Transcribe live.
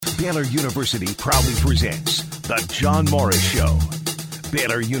Baylor University proudly presents The John Morris Show.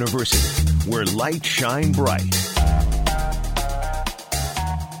 Baylor University, where light shine bright.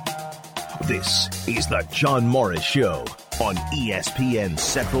 This is The John Morris Show on ESPN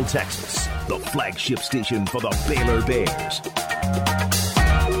Central Texas, the flagship station for the Baylor Bears.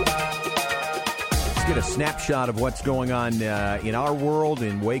 Let's get a snapshot of what's going on in our world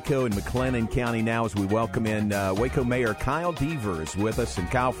in Waco and McLennan County now as we welcome in Waco Mayor Kyle Deaver is with us.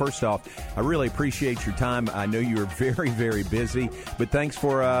 And Kyle, first off, I really appreciate your time. I know you're very, very busy, but thanks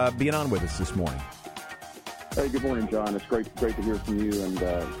for being on with us this morning. Hey, good morning, John. It's great to hear from you, and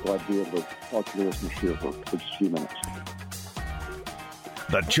glad to be able to talk to the listeners here for just a few minutes.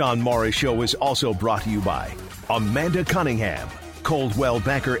 The John Morris Show is also brought to you by Amanda Cunningham, Coldwell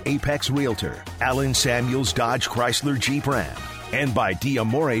Banker Apex Realtor, Allen Samuels Dodge Chrysler Jeep Ram, and by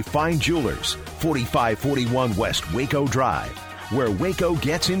D'Amore Fine Jewelers, 4541 West Waco Drive, where Waco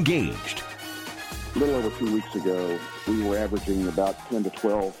gets engaged. A little over 2 weeks ago, we were averaging about 10 to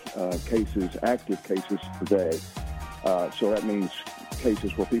 12 active cases per day. So that means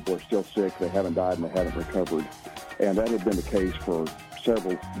cases where people are still sick, they haven't died, and they haven't recovered. And that had been the case for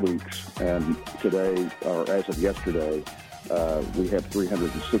several weeks. And today, or as of yesterday, we have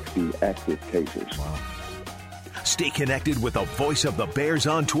 360 active cases. Wow. Stay connected with the Voice of the Bears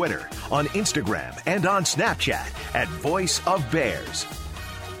on Twitter, on Instagram, and on Snapchat at Voice of Bears.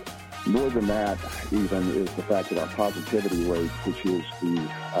 More than that, even, is the fact that our positivity rate, which is the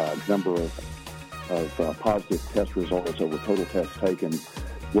number of positive test results over total tests taken,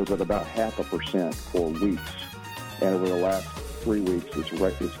 was at about 0.5% for weeks. And over the last 3 weeks,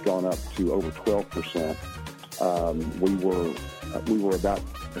 it's gone up to over 12%. We were about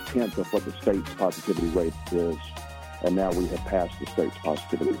a tenth of what the state's positivity rate is, and now we have passed the state's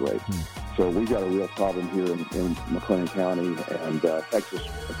positivity rate. So we've got a real problem here in McLennan County, and Texas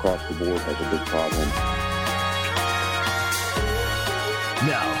across the board has a big problem.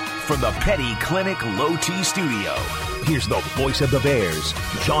 Now, from the Petty Clinic Low T Studio, here's the voice of the Bears,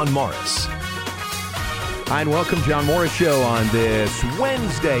 John Morris. Hi, and welcome, John Morris Show on this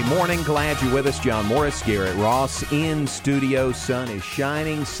Wednesday morning. Glad you're with us. John Morris, Garrett Ross in studio. Sun is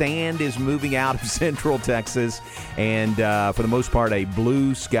shining. Sand is moving out of Central Texas. And for the most part, a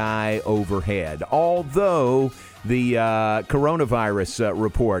blue sky overhead. Although the coronavirus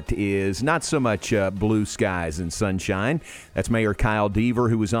report is not so much blue skies and sunshine. That's Mayor Kyle Deaver,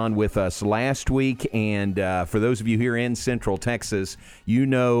 who was on with us last week. And for those of you here in Central Texas, you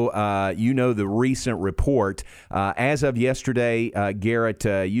know the recent report. As of yesterday, Garrett,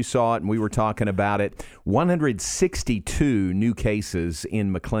 you saw it and we were talking about it. 162 new cases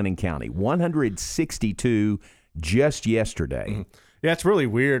in McLennan County. 162 just yesterday. Mm-hmm. Yeah, it's really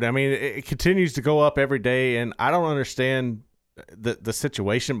weird. I mean, it continues to go up every day, and I don't understand the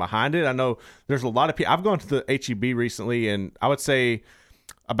situation behind it. I know there's a lot of people. I've gone to the HEB recently, and I would say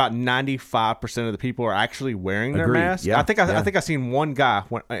about 95% of the people are actually wearing their masks. Yeah, I think I seen one guy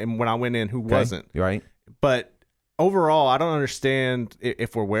when I went in who wasn't. Right. But overall, I don't understand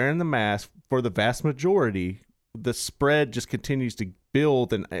if we're wearing the mask for the vast majority. The spread just continues to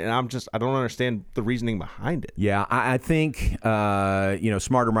build, and I don't understand the reasoning behind it. Yeah, I think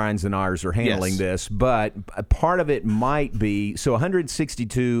smarter minds than ours are handling this, but a part of it might be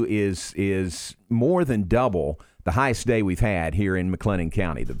 162 is more than double the highest day we've had here in McLennan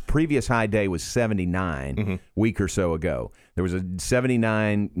County. The previous high day was 79 a week or so ago. There was a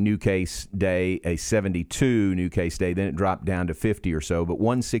 79 new case day, a 72 new case day. Then it dropped down to 50 or so, but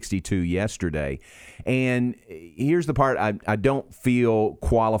 162 yesterday. And here's the part I don't feel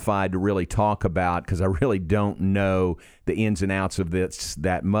qualified to really talk about because I really don't know the ins and outs of this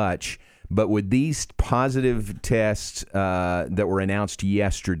that much. But with these positive tests that were announced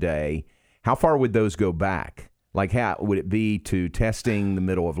yesterday, how far would those go back? Like, how would it be to testing the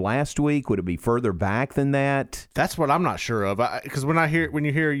middle of last week? Would it be further back than that? That's what I'm not sure of. Because when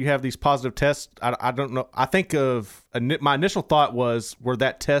you hear you have these positive tests, I don't know. I think of my initial thought were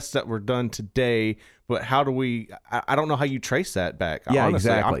that tests that were done today. But how do we? I don't know how you trace that back. Yeah,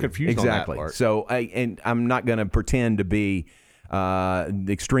 honestly, exactly. I'm confused on that part. So, and I'm not going to pretend to be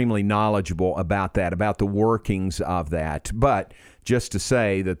extremely knowledgeable about that, about the workings of that, but just to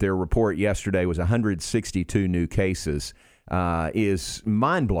say that their report yesterday was 162 new cases is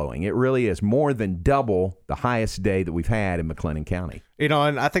mind-blowing. It really is more than double the highest day that we've had in McLennan County.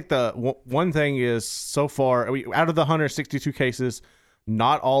 And I think the one thing is so far, out of the 162 cases,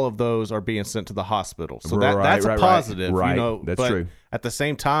 not all of those are being sent to the hospital. So that's a positive. Right. That's true. At the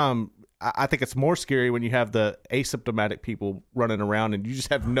same time, I think it's more scary when you have the asymptomatic people running around and you just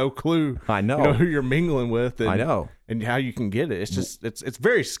have no clue. I know. You know who you're mingling with. And, I know. And how you can get it. It's just it's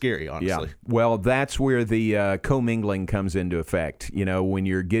very scary, honestly. Yeah. Well, that's where the commingling comes into effect. You know, when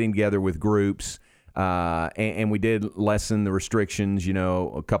you're getting together with groups. And we did lessen the restrictions, you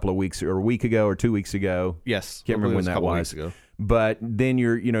know, a couple of weeks or a week ago or 2 weeks ago. Yes. Can't remember when that was. Weeks ago. But then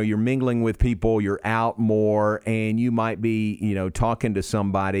you're mingling with people, you're out more, and you might be, you know, talking to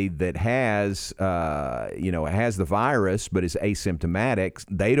somebody that has the virus but is asymptomatic.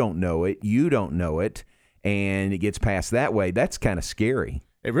 They don't know it. You don't know it. And it gets passed that way. That's kind of scary.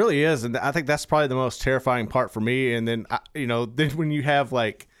 It really is. And I think that's probably the most terrifying part for me. And then, then when you have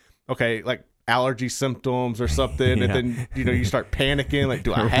like allergy symptoms or something, yeah. and then you start panicking, like,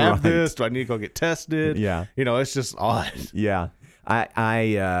 do I have this? Do I need to go get tested? Yeah, it's just odd. Yeah,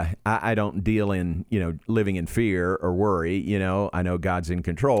 I don't deal in living in fear or worry. I know God's in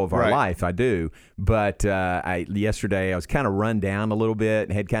control of our life. I do, but yesterday I was kind of run down a little bit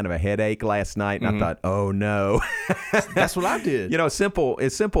and had kind of a headache last night, and I thought, oh no, that's what I did. A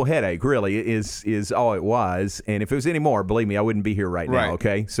simple headache really is all it was, and if it was any more, believe me, I wouldn't be here right now.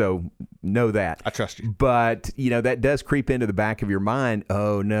 Okay, so know that. I trust you. But that does creep into the back of your mind.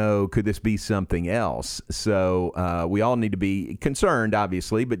 Oh no, could this be something else? So we all need to be concerned,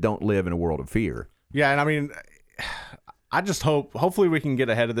 obviously, but don't live in a world of fear. Yeah, and I mean, I just hopefully we can get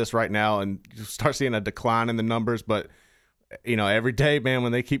ahead of this right now and start seeing a decline in the numbers. But every day, man,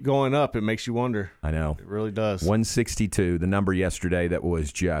 when they keep going up, it makes you wonder. I know. It really does. 162, the number yesterday that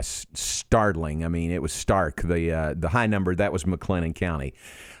was just startling. I mean, it was stark. The high number, that was McLennan County.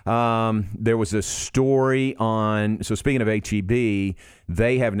 There was a story so speaking of H-E-B,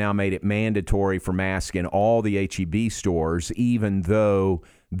 they have now made it mandatory for masks in all the H-E-B stores, even though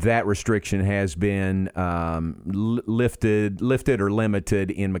that restriction has been lifted or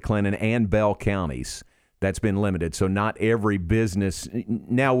limited in McLennan and Bell counties. That's been limited. So not every business.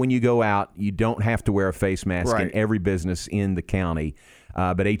 Now, when you go out, you don't have to wear a face mask in every business in the county.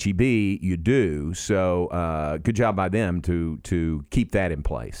 But H-E-B, you do. So good job by them to keep that in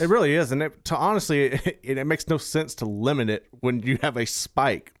place. It really is. And honestly, it makes no sense to limit it when you have a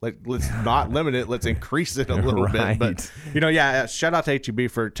spike. Like, let's not limit it. Let's increase it a little bit. But, shout out to H-E-B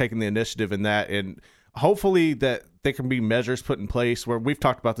for taking the initiative in that. And hopefully that there can be measures put in place where we've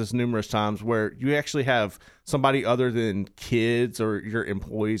talked about this numerous times where you actually have somebody other than kids or your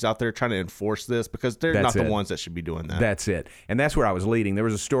employees out there trying to enforce this, because they're not the ones that should be doing that. That's it. And that's where I was leading. There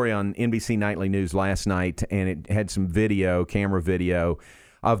was a story on NBC Nightly News last night, and it had some camera video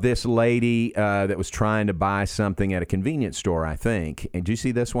of this lady that was trying to buy something at a convenience store, I think. And did you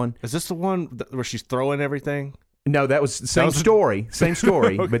see this one? Is this the one where she's throwing everything? No, that was the same story,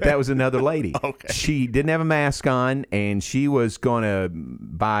 okay. But that was another lady. Okay. She didn't have a mask on, and she was going to,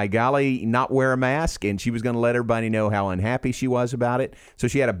 by golly, not wear a mask, and she was going to let everybody know how unhappy she was about it. So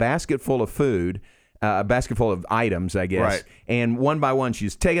she had a basket full of food, a basket full of items, I guess, right. And one by one, she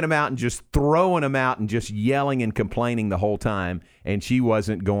was taking them out and just throwing them out and just yelling and complaining the whole time. And she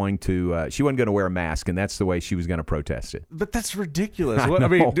wasn't going to wear a mask, and that's the way she was going to protest it. But that's ridiculous. What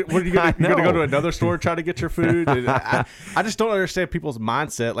are you going to go to another store and try to get your food? I just don't understand people's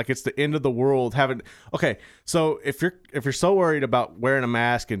mindset. Like, it's the end of the world having. Okay, so if you're so worried about wearing a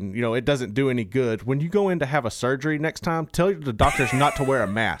mask and it doesn't do any good, when you go in to have a surgery next time, tell the doctors not to wear a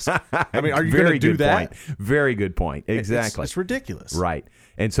mask. I mean, are you going to do that? Very good point. Exactly. It's ridiculous. Right.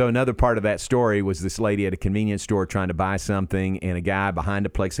 And so another part of that story was this lady at a convenience store trying to buy something, and a guy behind a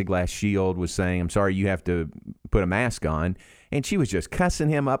plexiglass shield was saying, "I'm sorry, you have to put a mask on." And she was just cussing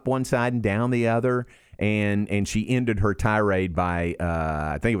him up one side and down the other. And she ended her tirade by,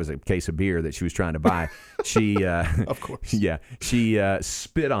 I think it was a case of beer that she was trying to buy. She, of course. Yeah. She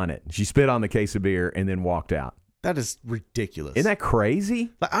spit on it. She spit on the case of beer and then walked out. That is ridiculous. Isn't that crazy?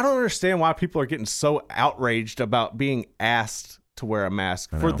 Like, I don't understand why people are getting so outraged about being asked to wear a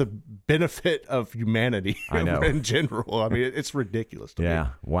mask for the benefit of humanity in general. I mean, it's ridiculous to me. Yeah,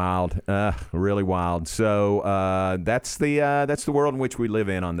 wild, really wild. So that's the world in which we live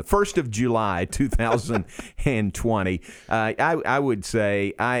in on the 1st of July, 2020. I would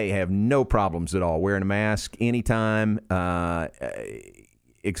say I have no problems at all wearing a mask anytime,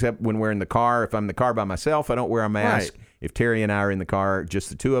 except when we're in the car. If I'm in the car by myself, I don't wear a mask. Right. If Terry and I are in the car, just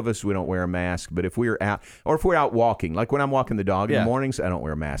the two of us, we don't wear a mask. But if we're out, or if we're out walking, like when I'm walking the dog in the mornings, I don't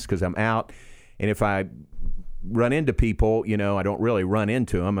wear a mask because I'm out. And if I run into people, I don't really run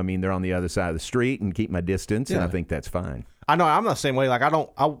into them. I mean, they're on the other side of the street and keep my distance, and I think that's fine. I know. I'm the same way. Like,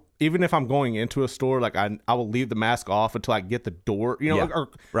 even if I'm going into a store, like I will leave the mask off until I get the door,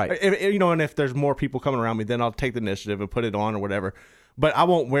 right. And if there's more people coming around me, then I'll take the initiative and put it on or whatever. but I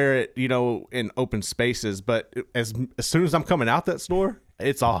won't wear it, in open spaces. But as soon as I'm coming out that store,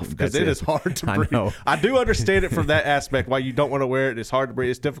 it's off because it is hard to breathe. I do understand it from that aspect why you don't want to wear it. It's hard to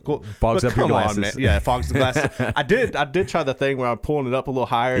breathe. It's difficult. Fogs up your glasses. On, man. Yeah, it fogs the glasses. I did try the thing where I'm pulling it up a little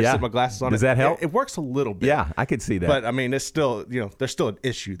higher and set my glasses on. Does that help? It works a little bit. Yeah, I could see that. But I mean, it's still, there's still an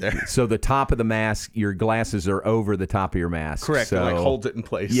issue there. So the top of the mask, your glasses are over the top of your mask. Correct. So, it holds it in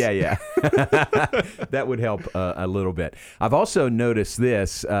place. Yeah. That would help a little bit. I've also noticed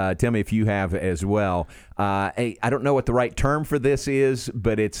this. Tell me if you have as well. I don't know what the right term for this is,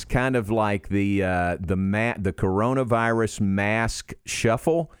 but it's kind of like the coronavirus mask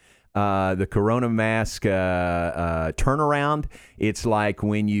shuffle, the corona mask turnaround. It's like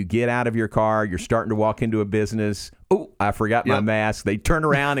when you get out of your car, you're starting to walk into a business. Oh, I forgot my mask. They turn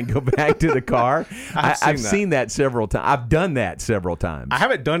around and go back to the car. I've seen that several times. I've done that several times. I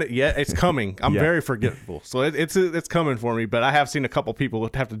haven't done it yet. It's coming. I'm very forgetful, so it's coming for me. But I have seen a couple people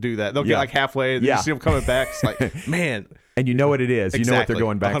have to do that. They'll get like halfway, and you see them coming back. It's like, man. And you know what it is. Exactly. You know what they're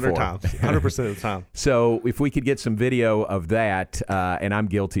going back 100 for. 100% of the time. So if we could get some video of that, and I'm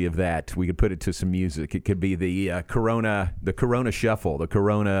guilty of that, we could put it to some music. It could be the Corona shuffle, the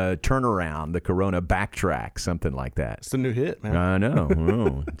Corona turnaround, the Corona backtrack, something like that. It's the new hit, man. I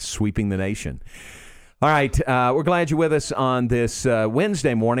know. It's sweeping the nation. All right, we're glad you're with us on this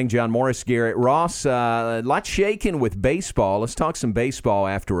Wednesday morning. John Morris, Garrett Ross. A lot shaking with baseball. Let's talk some baseball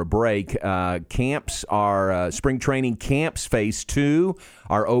after a break. Camps are spring training camps phase 2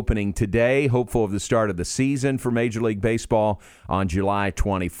 are opening today. Hopeful of the start of the season for Major League Baseball on July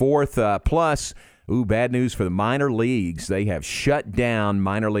 24th. Plus, bad news for the minor leagues. They have shut down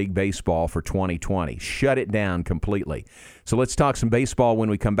minor league baseball for 2020. Shut it down completely. So let's talk some baseball when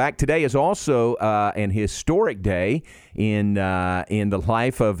we come back. Today is also an historic day in the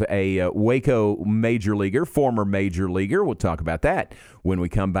life of a Waco major leaguer, former major leaguer. We'll talk about that when we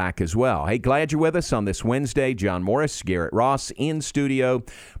come back as well. Hey, glad you're with us on this Wednesday. John Morris, Garrett Ross in studio.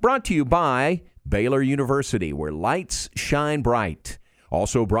 Brought to you by Baylor University, where lights shine bright.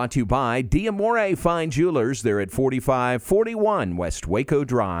 Also brought to you by D'Amore Fine Jewelers. They're at 4541 West Waco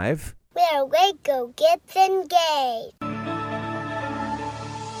Drive. Where Waco gets engaged.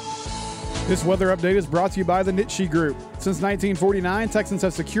 This weather update is brought to you by the Nitsche Group. Since 1949, Texans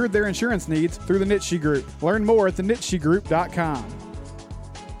have secured their insurance needs through the Nitsche Group. Learn more at thenitschegroup.com.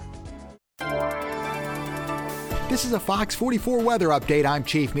 This is a Fox 44 weather update. I'm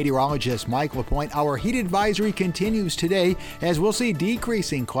Chief Meteorologist Mike LaPointe. Our heat advisory continues today as we'll see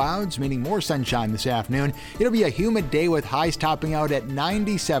decreasing clouds, meaning more sunshine this afternoon. It'll be a humid day with highs topping out at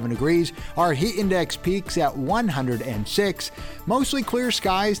 97 degrees. Our heat index peaks at 106. Mostly clear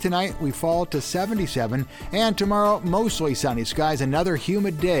skies tonight. We fall to 77. And tomorrow, mostly sunny skies. Another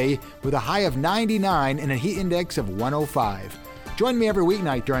humid day with a high of 99 and a heat index of 105. Join me every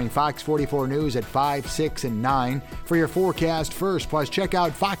weeknight during Fox 44 News at 5, 6, and 9 for your forecast first. Plus, check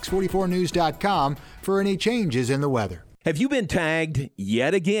out fox44news.com for any changes in the weather. Have you been tagged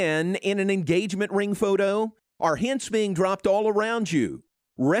yet again in an engagement ring photo? Are hints being dropped all around you?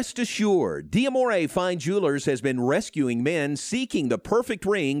 Rest assured, D'Amore Fine Jewelers has been rescuing men seeking the perfect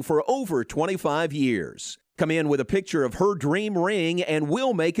ring for over 25 years. Come in with a picture of her dream ring and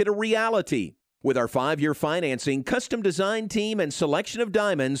we'll make it a reality. With our 5-year financing, custom design team, and selection of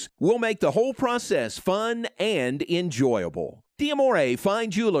diamonds, we'll make the whole process fun and enjoyable. D'Amore Fine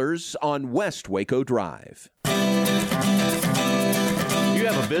Jewelers on West Waco Drive. You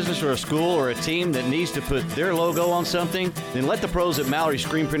have a business or a school or a team that needs to put their logo on something? Then let the pros at Mallory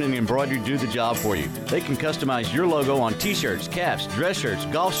Screen Printing and Embroidery do the job for you. They can customize your logo on t-shirts, caps, dress shirts,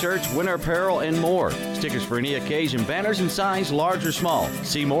 golf shirts, winter apparel, and more. Stickers for any occasion, banners and signs, large or small.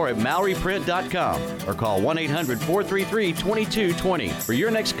 See more at MalloryPrint.com or call 1-800-433-2220. For your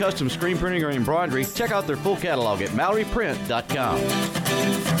next custom screen printing or embroidery, check out their full catalog at MalloryPrint.com.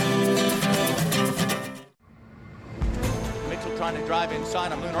 Trying to drive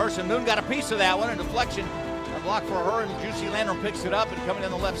inside on Moon Urson. Moon got a piece of that one, a deflection. A block for her, and Juicy Lantern picks it up and coming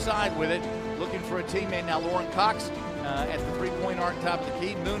in the left side with it. Looking for a teammate now, Lauren Cox at the three-point arc top of the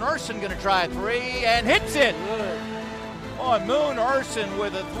key. Moon Urson going to try a three and hits it. On Moon Urson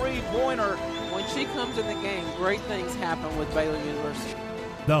with a three-pointer. When she comes in the game, great things happen with Baylor University.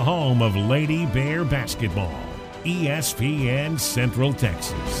 The home of Lady Bear basketball, ESPN Central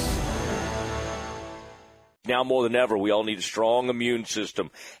Texas. Now more than ever, we all need a strong immune system.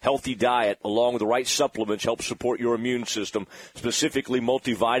 Healthy diet, along with the right supplements, help support your immune system, specifically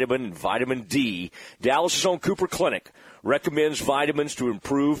multivitamin and vitamin D. Dallas' own Cooper Clinic recommends vitamins to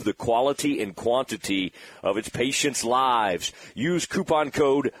improve the quality and quantity of its patients' lives. Use coupon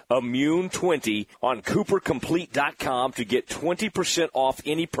code IMMUNE20 on CooperComplete.com to get 20% off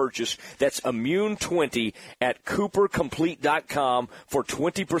any purchase. That's IMMUNE20 at CooperComplete.com for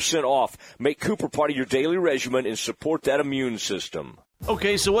 20% off. Make Cooper part of your daily regimen and support that immune system.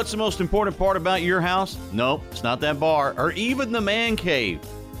 Okay, so what's the most important part about your house? No, it's not that bar or even the man cave.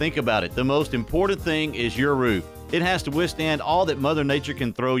 Think about it. The most important thing is your roof. It has to withstand all that Mother Nature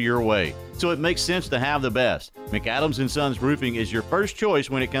can throw your way. So it makes sense to have the best. McAdams & Sons Roofing is your first choice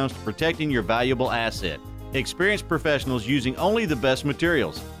when it comes to protecting your valuable asset. Experienced professionals using only the best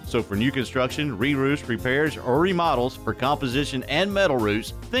materials. So for new construction, re-roofs, repairs, or remodels for composition and metal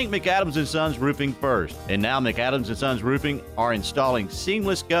roofs, think McAdams & Sons Roofing first. And now McAdams & Sons Roofing are installing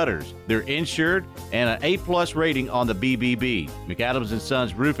seamless gutters. They're insured and an A+ rating on the BBB. McAdams &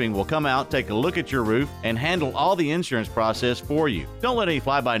 Sons Roofing will come out, take a look at your roof, and handle all the insurance process for you. Don't let any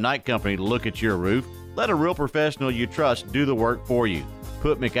fly-by-night company look at your roof. Let a real professional you trust do the work for you.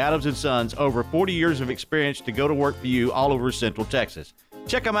 Put McAdams & Sons over 40 years of experience to go to work for you all over Central Texas.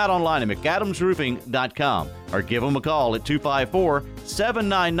 Check them out online at McAdamsRoofing.com or give them a call at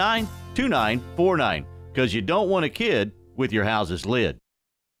 254-799-2949 because you don't want a kid with your house's lid.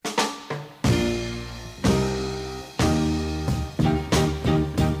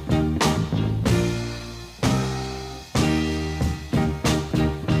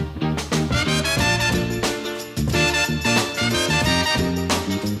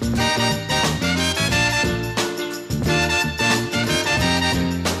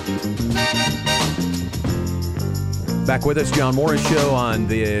 Back with us, John Morris Show on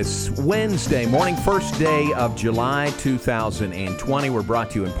this Wednesday morning, first day of July 2020. We're brought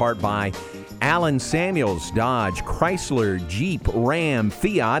to you in part by Allen Samuels, Dodge, Chrysler, Jeep, Ram,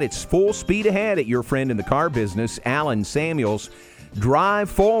 Fiat. It's full speed ahead at your friend in the car business, Allen Samuels. Drive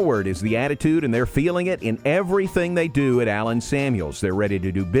forward is the attitude, and they're feeling it in everything they do at Allen Samuels. They're ready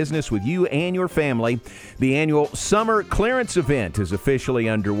to do business with you and your family. The annual Summer Clearance Event is officially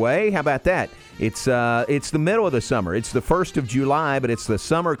underway. How about that? It's the middle of the summer. It's the 1st of July, but it's the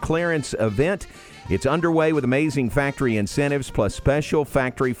Summer Clearance Event. It's underway with amazing factory incentives plus special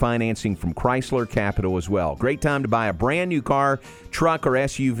factory financing from Chrysler Capital as well. Great time to buy a brand new car, truck, or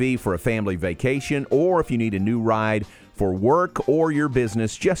SUV for a family vacation, or if you need a new ride for work or your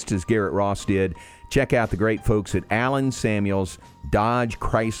business, just as Garrett Ross did. Check out the great folks at Allen Samuels, Dodge,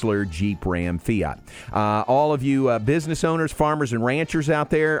 Chrysler, Jeep, Ram, Fiat. All of you business owners, farmers, and ranchers out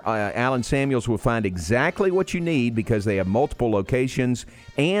there, Allen Samuels will find exactly what you need because they have multiple locations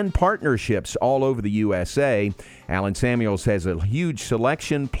and partnerships all over the USA. Allen Samuels has a huge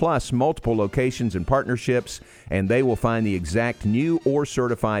selection plus multiple locations and partnerships, and they will find the exact new or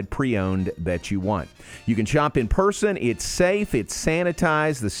certified pre-owned that you want. You can shop in person. It's safe. It's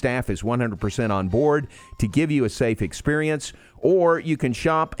sanitized. The staff is 100% on board to give you a safe experience. Or you can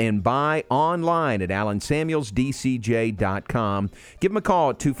shop and buy online at AllenSamuelsDCJ.com. Give them a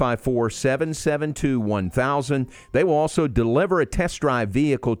call at 254-772-1000. They will also deliver a test drive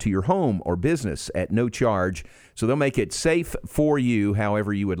vehicle to your home or business at no charge. So they'll make it safe for you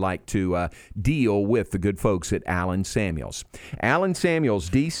however you would like to deal with the good folks at Allen Samuels.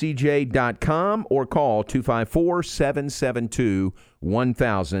 AllenSamuelsDCJ.com or call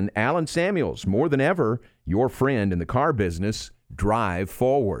 254-772-1000. Allen Samuels, more than ever, your friend in the car business. Drive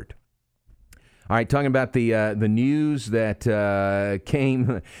forward. All right, talking about the news that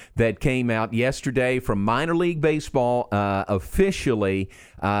came out yesterday from minor league baseball. Officially,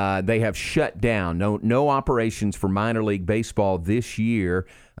 they have shut down. No operations for minor league baseball this year.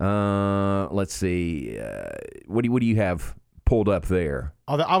 Let's see. What do you have pulled up there?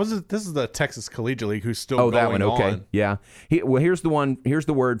 This is the Texas Collegiate League who's still going that one. Okay, on. Yeah. Here's the one. Here's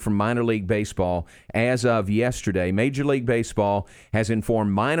the word from minor league baseball. As of yesterday, Major League Baseball has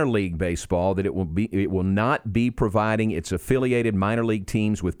informed minor league baseball that it will not be providing its affiliated minor league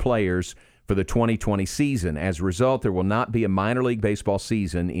teams with players for the 2020 season. As a result, there will not be a minor league baseball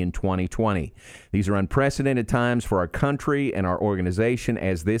season in 2020. These are unprecedented times for our country and our organization,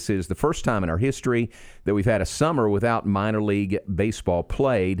 as this is the first time in our history that we've had a summer without minor league baseball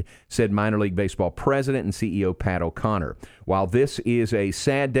played, said Minor League Baseball President and CEO Pat O'Connor. While this is a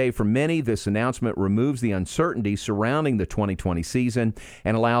sad day for many, this announcement removes the uncertainty surrounding the 2020 season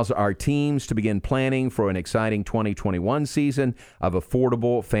and allows our teams to begin planning for an exciting 2021 season of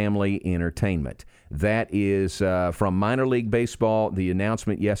affordable family entertainment. That is from minor league baseball. The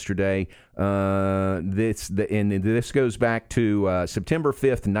announcement yesterday. This goes back to September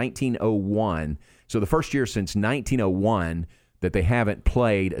 5th, 1901. So the first year since 1901 that they haven't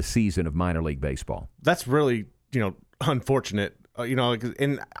played a season of minor league baseball. That's really, unfortunate.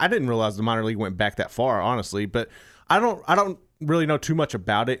 And I didn't realize the minor league went back that far, honestly. But I don't really know too much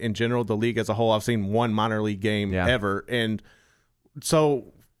about it in general. The league as a whole, I've seen one minor league game ever, and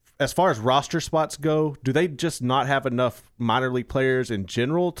so as far as roster spots go, do they just not have enough minor league players in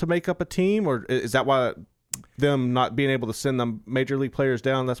general to make up a team, or is that why them not being able to send them major league players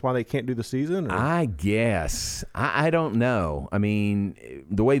down, that's why they can't do the season? Or? I guess. I don't know. I mean,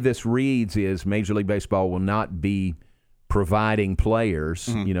 the way this reads is Major League Baseball will not be providing players,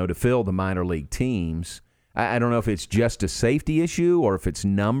 to fill the minor league teams. I don't know if it's just a safety issue or if it's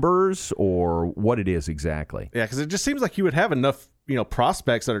numbers or what it is exactly. Yeah, because it just seems like you would have enough,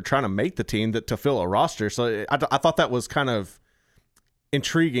 prospects that are trying to make the team to fill a roster. So I thought that was kind of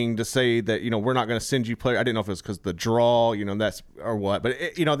intriguing to say that, we're not going to send you players. I didn't know if it was because the draw, that's or what. But,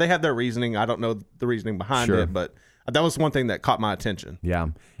 they have their reasoning. I don't know the reasoning behind it, but that was one thing that caught my attention. Yeah.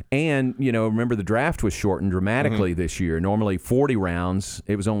 And, remember the draft was shortened dramatically this year. Normally 40 rounds.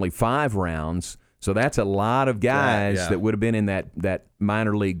 It was only 5 rounds. So that's a lot of guys that would have been in that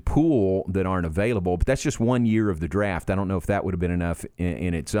minor league pool that aren't available. But that's just 1 year of the draft. I don't know if that would have been enough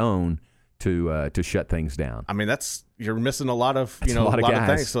in its own to shut things down. I mean, you're missing a lot of a lot of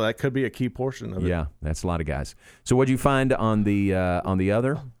things. So that could be a key portion of it. Yeah, that's a lot of guys. So what did you find on the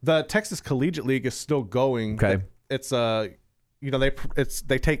other? The Texas Collegiate League is still going. Okay, it's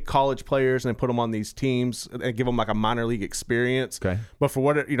they take college players and put them on these teams and give them like a minor league experience. Okay. But for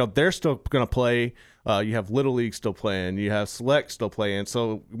what they're still going to play. You have Little League still playing. You have Select still playing.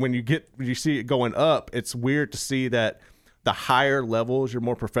 So when you see it going up, it's weird to see that the higher levels, your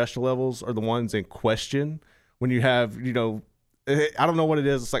more professional levels, are the ones in question. When you have I don't know what it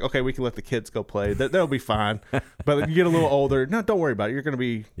is. It's like, okay, we can let the kids go play. They'll be fine. But if you get a little older, no, don't worry about it. You're going to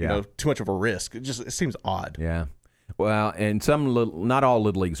be too much of a risk. It seems odd. Yeah. Well, and not all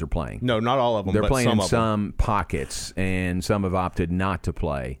Little Leagues are playing. No, not all of them. They're playing in some pockets, and some have opted not to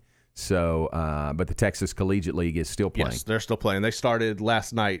play. So, but the Texas Collegiate League is still playing. Yes, they're still playing. They started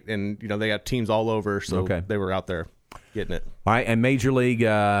last night, and they got teams all over, so they were out there getting it. All right, and Major League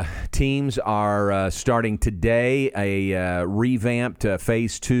teams are starting today a revamped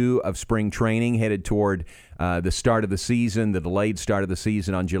Phase 2 of spring training headed toward the start of the season, the delayed start of the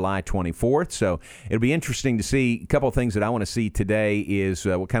season on July 24th. So it'll be interesting to see. A couple of things that I want to see today is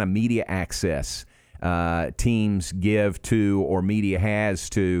what kind of media access teams give to or media has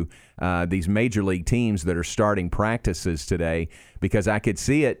to these major league teams that are starting practices today, because I could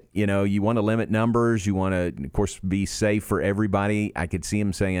see it. You want to limit numbers. You want to, of course, be safe for everybody. I could see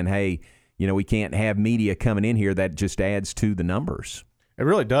them saying, hey, we can't have media coming in here. That just adds to the numbers. It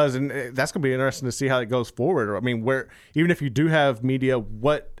really does, and that's going to be interesting to see how it goes forward. I mean, even if you do have media,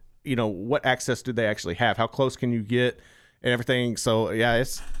 what access do they actually have? How close can you get and everything? So, yeah,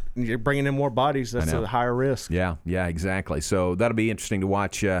 you're bringing in more bodies. That's a higher risk. Yeah, exactly. So that'll be interesting to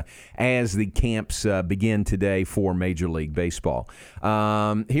watch as the camps begin today for Major League Baseball.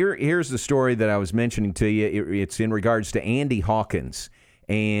 Here's the story that I was mentioning to you. It's in regards to Andy Hawkins.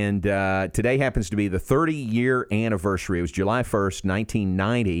 And today happens to be the 30-year anniversary. It was July 1st,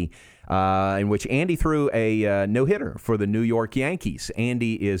 1990, in which Andy threw a no-hitter for the New York Yankees.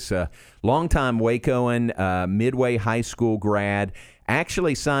 Andy is a longtime Wacoan, Midway High School grad,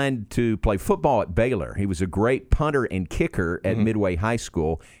 actually signed to play football at Baylor. He was a great punter and kicker at Midway High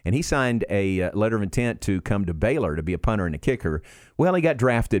School, and he signed a letter of intent to come to Baylor to be a punter and a kicker. Well, he got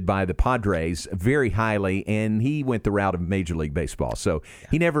drafted by the Padres very highly, and he went the route of Major League Baseball. So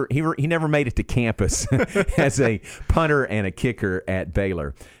he never made it to campus as a punter and a kicker at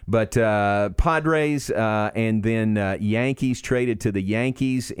Baylor. But Padres and then Yankees traded to the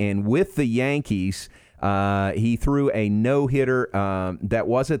Yankees, and with the Yankees, he threw a no-hitter that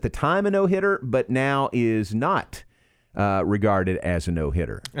was at the time a no-hitter, but now is not regarded as a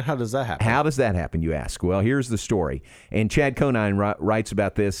no-hitter. And how does that happen? How does that happen, you ask? Well, here's the story. And Chad Conine writes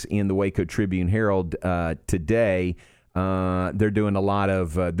about this in the Waco Tribune-Herald today. They're doing a lot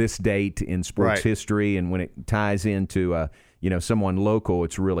of this date in sports history, and when it ties into someone local,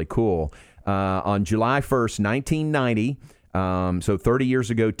 it's really cool. On July 1st, 1990, so 30 years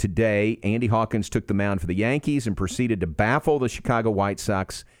ago today, Andy Hawkins took the mound for the Yankees and proceeded to baffle the Chicago White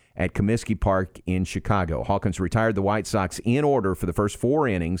Sox at Comiskey Park in Chicago. Hawkins retired the White Sox in order for the first 4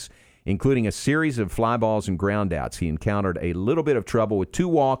 innings, including a series of fly balls and groundouts. He encountered a little bit of trouble with 2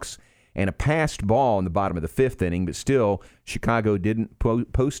 walks and a passed ball in the bottom of the 5th inning, but still, Chicago didn't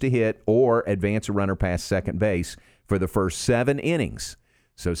post a hit or advance a runner past second base for the first 7 innings.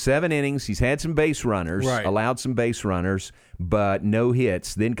 So 7 innings, he's had some base runners, allowed some base runners, but no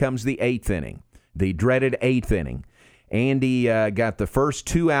hits. Then comes the 8th inning, the dreaded 8th inning. Andy got the first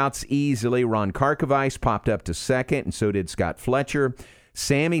 2 outs easily. Ron Karkovice popped up to second, and so did Scott Fletcher.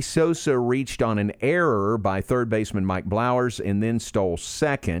 Sammy Sosa reached on an error by third baseman Mike Blowers and then stole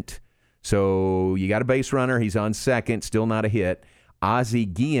second. So you got a base runner. He's on second, still not a hit. Ozzie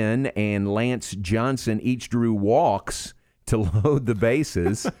Guillen and Lance Johnson each drew walks to load the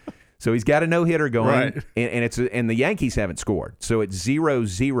bases. So he's got a no-hitter going, right. and the Yankees haven't scored. So it's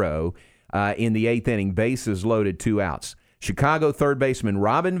 0-0 in the 8th inning, bases loaded, 2 outs. Chicago third baseman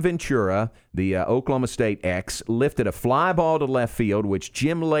Robin Ventura, the Oklahoma State ex, lifted a fly ball to left field, which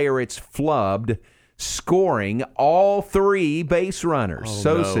Jim Leyritz flubbed, scoring all 3 base runners.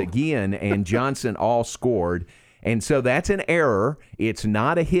 Sosa, Guillen, and Johnson all scored. And so that's an error. It's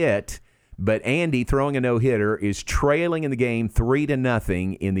not a hit, but Andy, throwing a no-hitter, is trailing in the game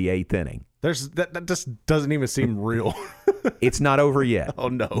 3-0 in the 8th inning. That just doesn't even seem real. It's not over yet. Oh,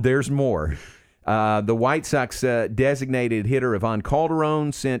 no. There's more. The White Sox designated hitter Ivan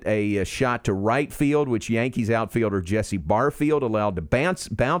Calderon sent a shot to right field, which Yankees outfielder Jesse Barfield allowed to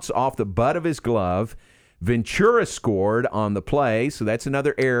bounce off the butt of his glove. Ventura scored on the play, so that's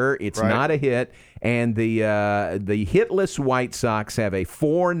another error. It's not a hit. And the hitless White Sox have a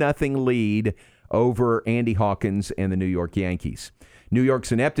 4-0 lead over Andy Hawkins and the New York Yankees. New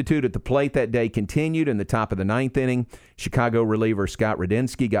York's ineptitude at the plate that day continued in the top of the 9th inning. Chicago reliever Scott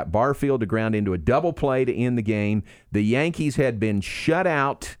Radinsky got Barfield to ground into a double play to end the game. The Yankees had been shut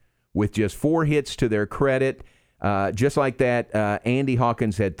out with just 4 hits to their credit. Just like that, Andy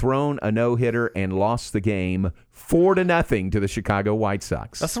Hawkins had thrown a no-hitter and lost the game 4-0 to the Chicago White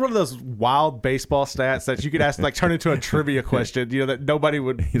Sox. That's one of those wild baseball stats that you could ask, like, turn into a trivia question, that nobody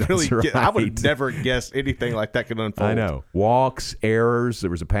would really get. I would never guess anything like that could unfold. I know. Walks, errors.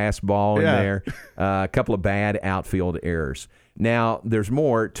 There was a pass ball in there. A couple of bad outfield errors. Now, there's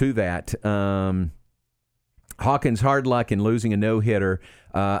more to that. Hawkins' hard luck in losing a no-hitter.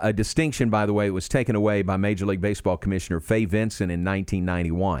 A distinction, by the way, was taken away by Major League Baseball Commissioner Fay Vincent in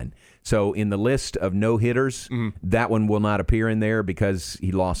 1991. So in the list of no-hitters, that one will not appear in there because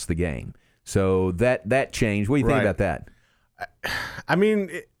he lost the game. So that changed. What do you think about that? I mean,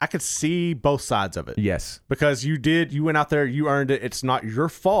 I could see both sides of it. Yes. Because you went out there, you earned it. It's not your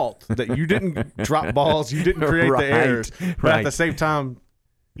fault that you didn't drop balls, you didn't create the errors. But at the same time,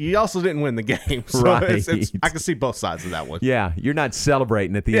 you also didn't win the game. So I can see both sides of that one. Yeah, you're not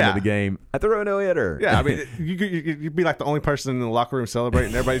celebrating at the end of the game. I threw a no-hitter. Yeah, I mean, you'd be like the only person in the locker room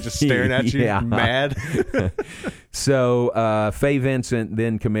celebrating, everybody just staring at you, mad. So Fay Vincent,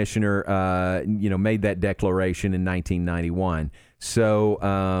 then commissioner, made that declaration in 1991. So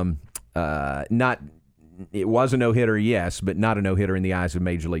it was a no-hitter, yes, but not a no-hitter in the eyes of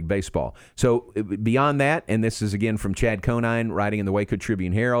Major League Baseball. So beyond that, and this is again from Chad Conine, writing in the Waco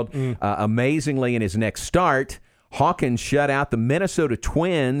Tribune-Herald, amazingly in his next start, Hawkins shut out the Minnesota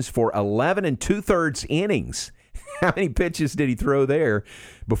Twins for 11 2/3 innings. How many pitches did he throw there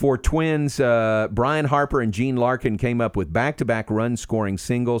before Twins Brian Harper and Gene Larkin came up with back-to-back run-scoring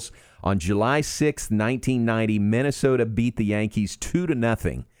singles? On July 6, 1990, Minnesota beat the Yankees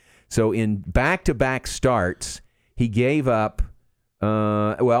 2-0. So in back-to-back starts, he gave up,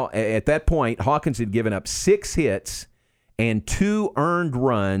 at that point, Hawkins had given up 6 hits and 2 earned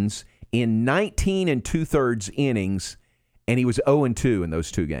runs in 19 2/3 innings, and he was 0-2 in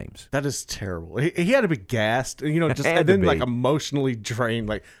those 2 games. That is terrible. He had to be gassed, and then like emotionally drained.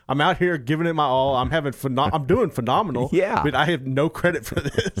 Like, I'm out here giving it my all. I'm doing phenomenal. Yeah. But I have no credit for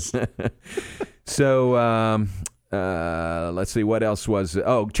this. So, let's see what else was.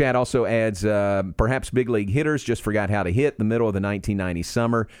 Chad also adds perhaps big league hitters just forgot how to hit the middle of the 1990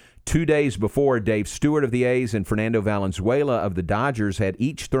 summer. 2 days before, Dave Stewart of the A's and Fernando Valenzuela of the Dodgers had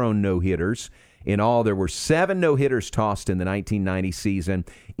each thrown no-hitters. In all, there were 7 no-hitters tossed in the 1990 season,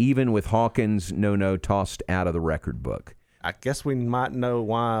 even with Hawkins' no-no tossed out of the record book. I guess we might know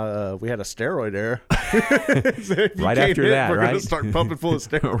why we had a steroid era. Right after that, we're right? Going to start pumping full of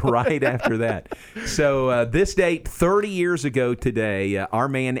steroids. Right after that. So this date, 30 years ago today, our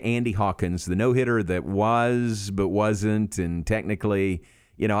man Andy Hawkins, the no-hitter that was but wasn't, and technically,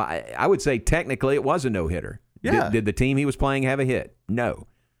 I would say technically it was a no-hitter. Yeah. Did the team he was playing have a hit? No.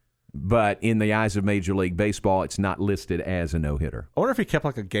 But in the eyes of Major League Baseball, it's not listed as a no-hitter. I wonder if he kept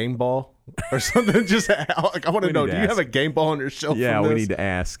like a game ball or something. I want to know, do you have a game ball on your shelf? Yeah, we need to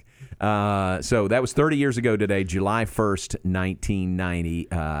ask. So that was 30 years ago today, July 1st, 1990.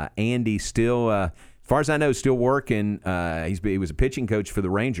 Andy still, as far as I know, still working. He was a pitching coach for the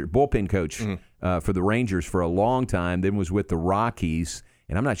Rangers, bullpen coach for the Rangers for a long time, then was with the Rockies.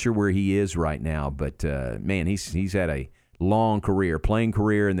 And I'm not sure where he is right now, but, man, he's had a long career, playing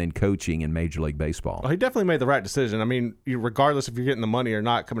career, and then coaching in Major League Baseball. Well, he definitely made the right decision. I mean, regardless if you're getting the money or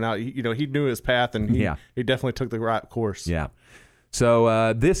not coming out, he knew his path, and he definitely took the right course. Yeah.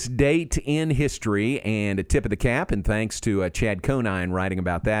 So this date in history, and a tip of the cap, and thanks to Chad Conine writing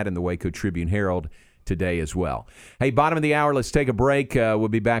about that in the Waco Tribune-Herald today as well. Hey, bottom of the hour, let's take a break. We'll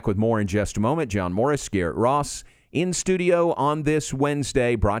be back with more in just a moment. John Morris, Garrett Ross, in studio on this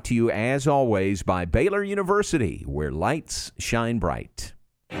Wednesday, brought to you as always by Baylor University, where lights shine bright.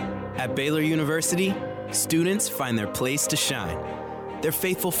 At Baylor University, students find their place to shine. They're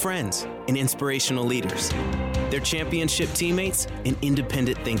faithful friends and inspirational leaders. They're championship teammates and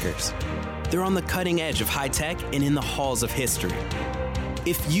independent thinkers. They're on the cutting edge of high tech and in the halls of history.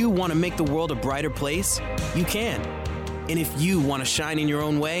 If you want to make the world a brighter place, you can. And if you want to shine in your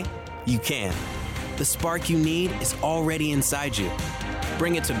own way, you can. The spark you need is already inside you.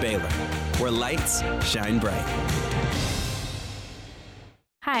 Bring it to Baylor, where lights shine bright.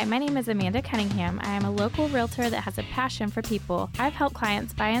 Hi, my name is Amanda Cunningham. I am a local realtor that has a passion for people. I've helped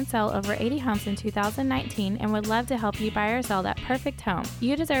clients buy and sell over 80 homes in 2019 and would love to help you buy or sell that perfect home.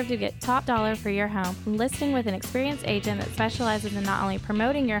 You deserve to get top dollar for your home. Listing with an experienced agent that specializes in not only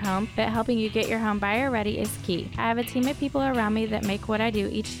promoting your home, but helping you get your home buyer ready is key. I have a team of people around me that make what I do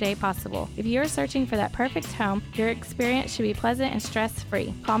each day possible. If you're searching for that perfect home, your experience should be pleasant and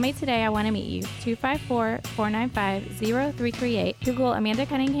stress-free. Call me today. I want to meet you. 254-495-0338. Google Amanda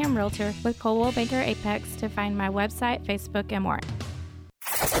Cunningham Realtor with Coldwell Banker Apex to find my website, Facebook, and more.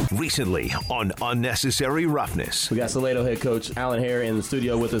 Recently on Unnecessary Roughness. We got Salado head coach Alan Hare in the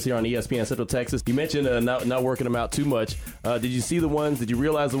studio with us here on ESPN Central Texas. You mentioned not working them out too much. Did you see the ones? Did you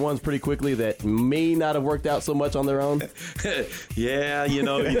realize the ones pretty quickly that may not have worked out so much on their own? Yeah, you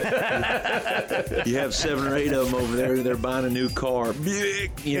have 7 or 8 of them over there. They're buying a new car,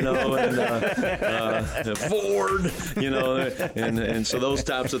 big, and Ford, and so those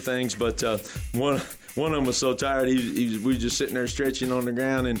types of things. But one of them was so tired, we were just sitting there stretching on the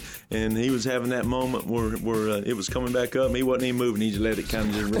ground, and he was having that moment where it was coming back up, and he wasn't even moving. He just let it kind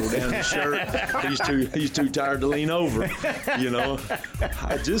of just roll down his shirt. He's too tired to lean over,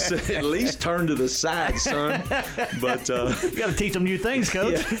 I just said, at least turn to the side, son. But you got to teach him new things,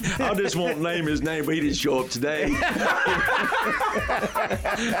 Coach. Yeah, I just won't name his name, but he didn't show up today.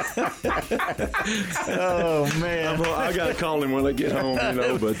 Oh, man. I got to call him when I get home,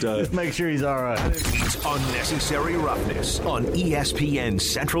 but just make sure he's all right. It's Unnecessary Roughness on ESPN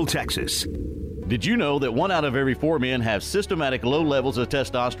Central Texas. Did you know that 1 out of every 4 men have systematic low levels of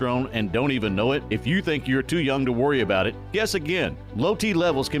testosterone and don't even know it? If you think you're too young to worry about it, guess again. Low T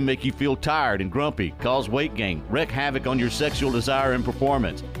levels can make you feel tired and grumpy, cause weight gain, wreak havoc on your sexual desire and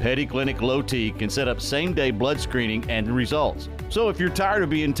performance. Petty Clinic Low T can set up same-day blood screening and results. So if you're tired of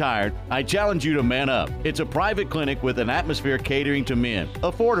being tired, I challenge you to man up. It's a private clinic with an atmosphere catering to men.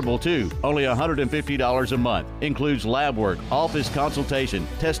 Affordable too, only $150 a month. Includes lab work, office consultation,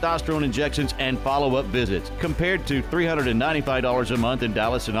 testosterone injections, and follow-up visits, compared to $395 a month in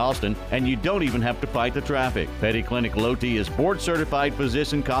Dallas and Austin, and you don't even have to fight the traffic. Petty Clinic Low T is board-certified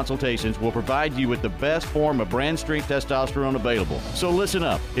physician consultations will provide you with the best form of brand strength testosterone available. So listen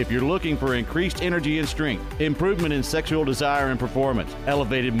up. If you're looking for increased energy and strength, improvement in sexual desire and performance,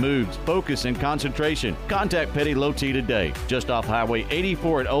 elevated moods, focus, and concentration, contact Petty Low T today, just off Highway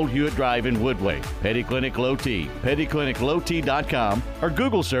 84 at Old Hewitt Drive in Woodway. Petty Clinic Low T, pettycliniclowt.com, or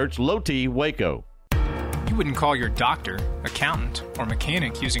Google search Low T Waco. You wouldn't call your doctor, accountant, or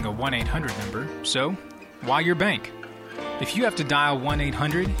mechanic using a 1-800 number, so why your bank? If you have to dial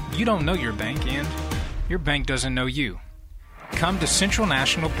 1-800, you don't know your bank, and your bank doesn't know you. Come to Central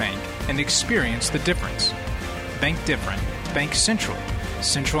National Bank and experience the difference. Bank different. Bank Central.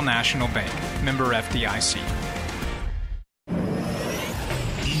 Central National Bank. Member FDIC.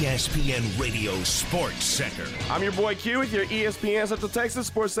 ESPN Radio Sports Center. I'm your boy Q with your ESPN Central Texas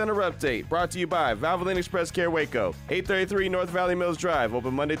Sports Center update. Brought to you by Valvoline Express Care Waco. 833 North Valley Mills Drive.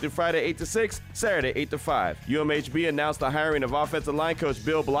 Open Monday through Friday 8 to 6, Saturday 8 to 5. UMHB announced the hiring of offensive line coach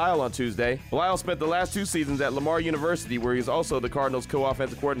Bill Belial on Tuesday. Belial spent the last 2 seasons at Lamar University, where he's also the Cardinals'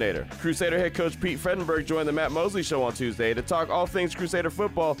 co-offensive coordinator. Crusader head coach Pete Fredenberg joined the Matt Mosley Show on Tuesday to talk all things Crusader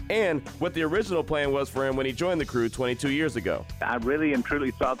football and what the original plan was for him when he joined the crew 22 years ago. I really and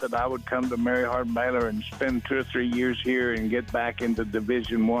truly thought that I would come to Mary Hardin Baylor and spend 2 or 3 years here and get back into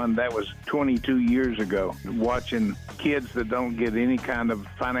Division I. That was 22 years ago. Watching kids that don't get any kind of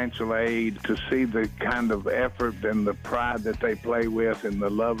financial aid, to see the kind of effort and the pride that they play with and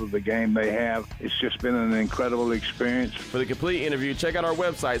the love of the game they have, it's just been an incredible experience. For the complete interview, check out our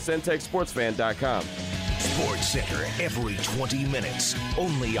website, centexsportsfan.com. Sports Center every 20 minutes,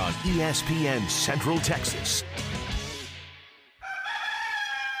 only on ESPN Central Texas.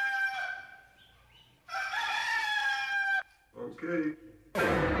 Okay.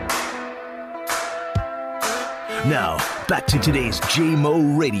 Now, back to today's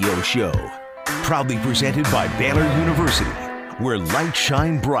J-Mo Radio Show. Proudly presented by Baylor University, where light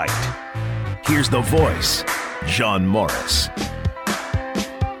shine bright. Here's the voice, John Morris.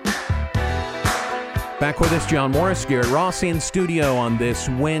 Back with us, John Morris, Garrett Ross in studio on this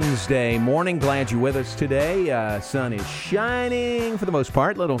Wednesday morning. Glad you're with us today. Sun is shining for the most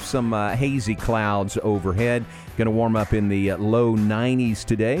part. Some hazy clouds overhead. Going to warm up in the low 90s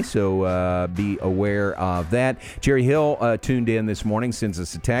today, so be aware of that. Jerry Hill tuned in this morning, sends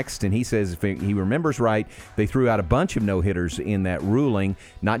us a text, and he says if he remembers right, they threw out a bunch of no-hitters in that ruling,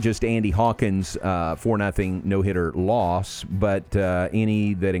 not just Andy Hawkins' 4-0 no-hitter loss, but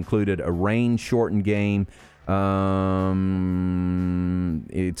any that included a rain-shortened game.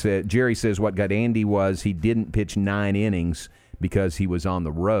 Jerry says what got Andy was he didn't pitch 9 innings because he was on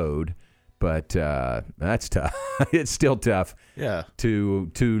the road. But that's tough. It's still tough. Yeah.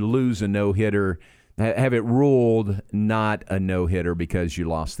 To lose a no-hitter, have it ruled not a no-hitter because you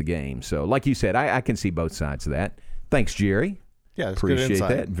lost the game. So, like you said, I can see both sides of that. Thanks, Jerry. Yeah, it's appreciate good insight.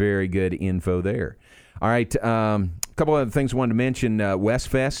 that. Very good info there. All right, a couple other things I wanted to mention.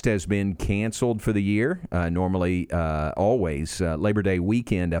 Westfest has been canceled for the year. Normally, always Labor Day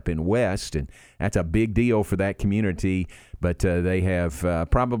weekend up in West, and that's a big deal for that community. But they have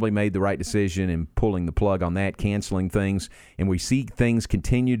probably made the right decision in pulling the plug on that, canceling things. And we see things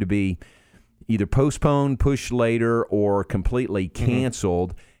continue to be either postponed, pushed later, or completely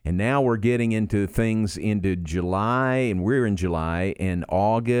canceled. And now we're getting into things into July, and we're in July, and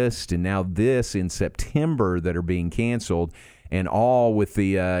August, and now this in September that are being canceled. And all with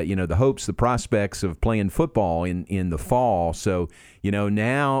the the hopes, the prospects of playing football in the fall. So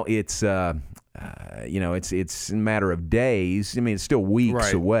now it's it's a matter of days. I mean, it's still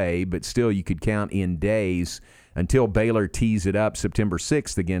weeks away, but still you could count in days until Baylor tees it up September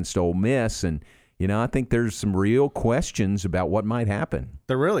 6th against Ole Miss. And I think there's some real questions about what might happen.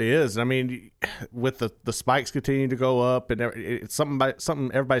 There really is. I mean, with the spikes continuing to go up, and it's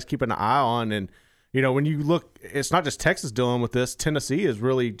something everybody's keeping an eye on. And when you look, it's not just Texas dealing with this. Tennessee has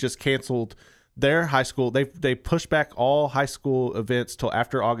really just canceled their high school. They pushed back all high school events till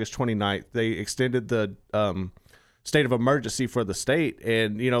after August 29th. They extended the state of emergency for the state,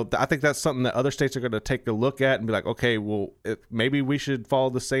 and I think that's something that other states are going to take a look at and be like, okay, well, maybe we should follow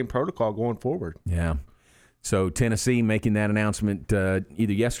the same protocol going forward. Yeah. So Tennessee making that announcement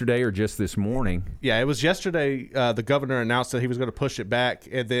either yesterday or just this morning. Yeah, it was yesterday. The governor announced that he was going to push it back,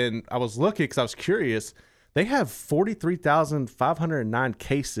 and then I was looking because I was curious. They have 43,509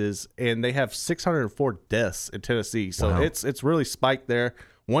 cases, and they have 604 deaths in Tennessee. So wow. It's really spiked there.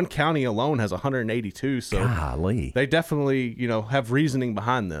 One county alone has 182. So golly, they definitely have reasoning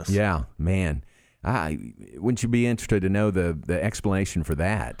behind this. Yeah, man. Wouldn't you be interested to know the explanation for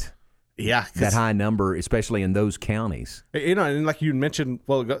that? Yeah, that high number, especially in those counties. And like you mentioned,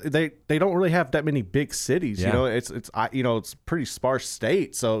 well, they don't really have that many big cities. Yeah. It's a pretty sparse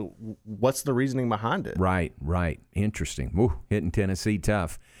state. So what's the reasoning behind it? Right. Interesting. Woo, hitting Tennessee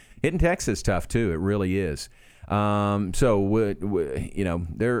tough, hitting Texas tough too. It really is.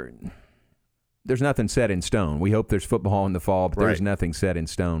 There's nothing set in stone. We hope there's football in the fall, but there's nothing set in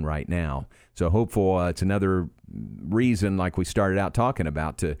stone right now. So hopeful it's another reason, like we started out talking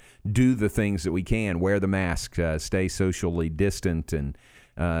about, to do the things that we can, wear the mask, stay socially distant, and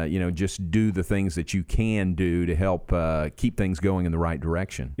just do the things that you can do to help keep things going in the right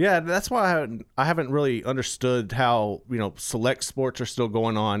direction. Yeah, that's why I haven't really understood how select sports are still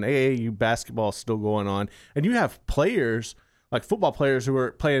going on, AAU basketball is still going on, and you have players like football players who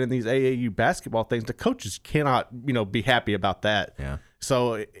are playing in these AAU basketball things. The coaches cannot be happy about that. Yeah.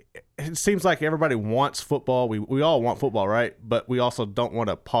 So it seems like everybody wants football. We all want football, right? But we also don't want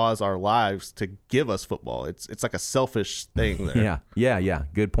to pause our lives to give us football. It's like a selfish thing there. Yeah.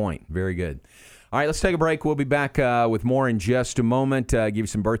 Good point. Very good. All right, let's take a break. We'll be back with more in just a moment. Give you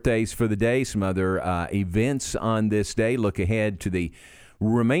some birthdays for the day, some other events on this day. Look ahead to the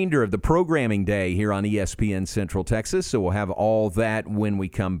remainder of the programming day here on ESPN Central Texas, so we'll have all that when we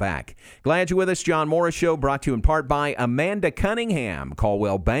come back. Glad you're with us. John Morris Show brought to you in part by Amanda Cunningham,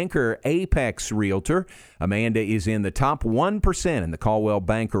 Caldwell Banker Apex Realtor. Amanda is in the top 1% in the Caldwell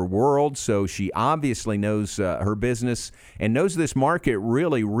Banker world, so she obviously knows her business and knows this market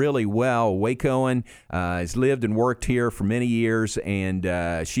really, really well. Wacoan has lived and worked here for many years,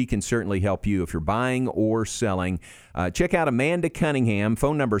 and she can certainly help you if you're buying or selling. Check out Amanda Cunningham. Cunningham.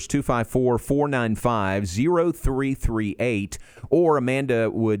 Phone number is 254-495-0338. Or Amanda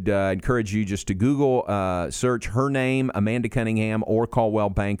would encourage you just to Google search her name, Amanda Cunningham, or Caldwell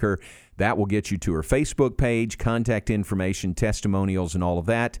Banker. That will get you to her Facebook page. Contact information, testimonials, and all of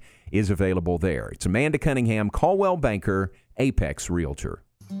that is available there. It's Amanda Cunningham, Caldwell Banker, Apex Realtor.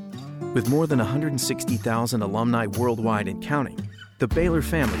 With more than 160,000 alumni worldwide and counting, the Baylor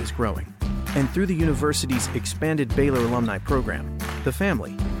family is growing. And through the university's expanded Baylor Alumni Program, the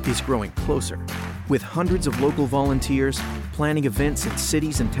family is growing closer. With hundreds of local volunteers planning events in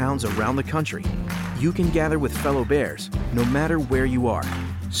cities and towns around the country, you can gather with fellow Bears no matter where you are.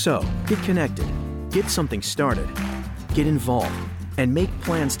 So, get connected, get something started, get involved, and make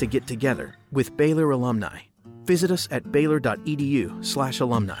plans to get together with Baylor alumni. Visit us at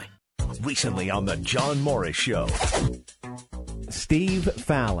baylor.edu/alumni. Recently on The John Morris Show. Steve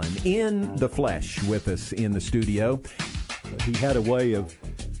Fallon in the flesh with us in the studio. He had a way of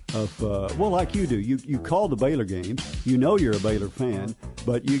well, like you do. You call the Baylor games. You know you're a Baylor fan,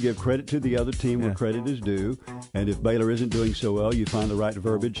 but you give credit to the other team where credit is due. And if Baylor isn't doing so well, you find the right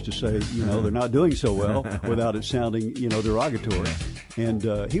verbiage to say, they're not doing so well without it sounding, derogatory.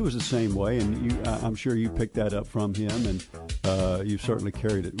 And he was the same way, and I'm sure you picked that up from him, and you certainly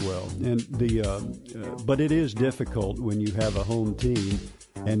carried it well. And but it is difficult when you have a home team,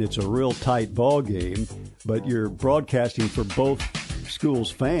 and it's a real tight ball game, but you're broadcasting for both schools'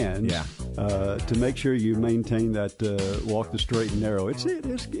 fans to make sure you maintain that walk the straight and narrow. It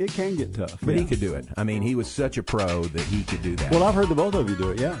can get tough. But he could do it. I mean, he was such a pro that he could do that. Well, I've heard the both of you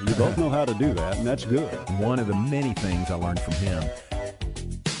do it, yeah. You both know how to do that, and that's good. One of the many things I learned from him.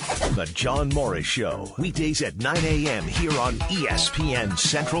 The John Morris Show, weekdays at 9 a.m. here on ESPN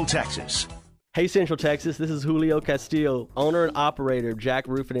Central Texas. Hey Central Texas, this is Julio Castillo, owner and operator of Jack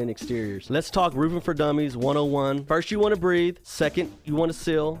Roofing and Exteriors. Let's talk Roofing for Dummies 101. First, you want to breathe. Second, you want to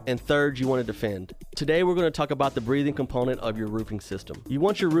seal. And third, you want to defend. Today, we're going to talk about the breathing component of your roofing system. You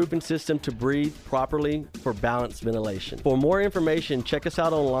want your roofing system to breathe properly for balanced ventilation. For more information, check us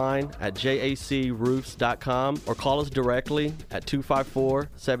out online at jacroofs.com or call us directly at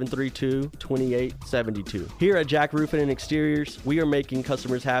 254-732-2872. Here at Jack Roofing and Exteriors, we are making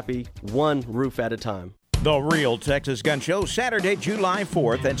customers happy one roof at a time. The Real Texas Gun Show, Saturday, July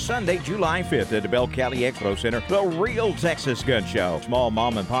 4th and Sunday, July 5th at the Bell Cali Expo Center. The Real Texas Gun Show. Small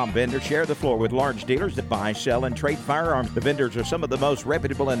mom-and-pop vendors share the floor with large dealers that buy, sell, and trade firearms. The vendors are some of the most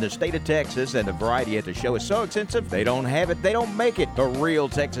reputable in the state of Texas, and the variety at the show is so extensive, they don't have it, they don't make it. The Real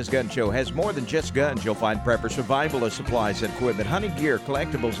Texas Gun Show has more than just guns. You'll find prepper survivalist supplies and equipment, hunting gear,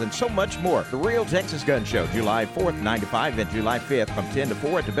 collectibles, and so much more. The Real Texas Gun Show, July 4th, 9 to 5, and July 5th from 10 to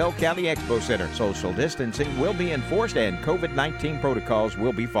 4 at the Bell Cali Expo Center. Social distancing will be enforced and COVID-19 protocols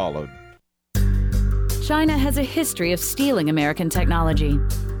will be followed. China has a history of stealing American technology.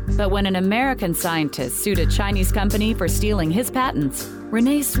 But when an American scientist sued a Chinese company for stealing his patents,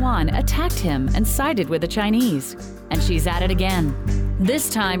 Renee Swan attacked him and sided with the Chinese. And she's at it again. This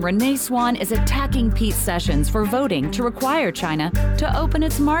time, Renee Swan is attacking Pete Sessions for voting to require China to open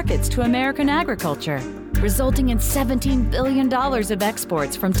its markets to American agriculture, resulting in $17 billion of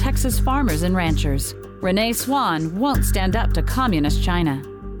exports from Texas farmers and ranchers. Renee Swan won't stand up to communist China,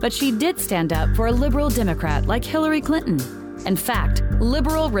 but she did stand up for a liberal Democrat like Hillary Clinton. In fact,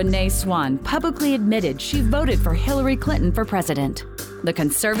 liberal Renee Swan publicly admitted she voted for Hillary Clinton for president. The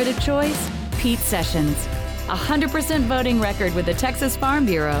conservative choice? Pete Sessions. 100% voting record with the Texas Farm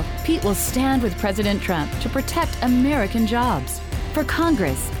Bureau, Pete will stand with President Trump to protect American jobs. For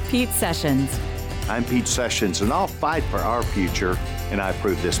Congress, Pete Sessions. I'm Pete Sessions, and I'll fight for our future, and I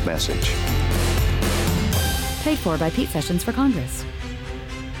approve this message. Paid for by Pete Sessions for Congress.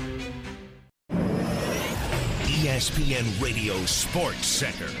 ESPN Radio Sports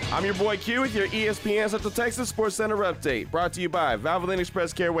Center. I'm your boy Q with your ESPN Central Texas Sports Center update. Brought to you by Valvoline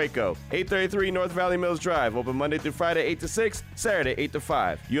Express Care Waco. 833 North Valley Mills Drive. Open Monday through Friday 8 to 6, Saturday 8 to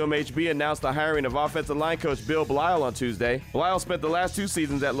 5. UMHB announced the hiring of offensive line coach Bill Belisle on Tuesday. Belisle spent the last 2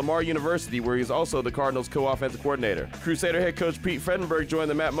 seasons at Lamar University, where he's also the Cardinals' co-offensive coordinator. Crusader head coach Pete Fredenberg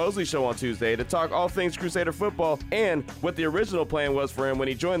joined the Matt Mosley Show on Tuesday to talk all things Crusader football and what the original plan was for him when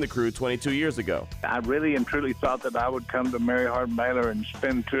he joined the crew 22 years ago. I really and truly thought that I would come to Mary Hardin Baylor and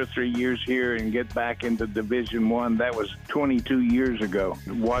spend 2 or 3 years here and get back into Division I. That was 22 years ago.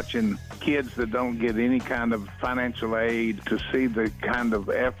 Watching kids that don't get any kind of financial aid, to see the kind of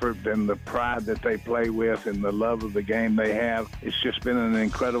effort and the pride that they play with and the love of the game they have, it's just been an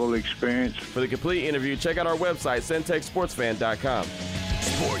incredible experience. For the complete interview, check out our website, centexsportsfan.com.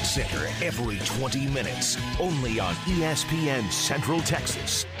 Sports Center every 20 minutes, only on ESPN Central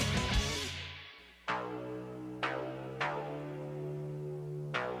Texas.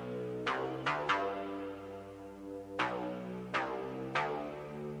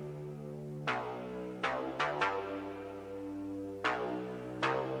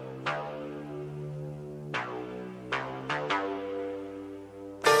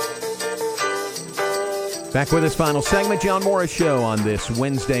 Back with this final segment, John Morris Show on this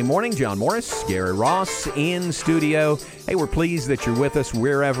Wednesday morning. John Morris, Gary Ross in studio. Hey, we're pleased that you're with us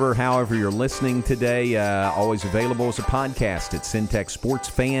wherever, however you're listening today. Always available as a podcast at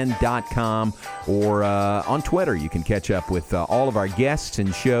syntechsportsfan.com or on Twitter. You can catch up with all of our guests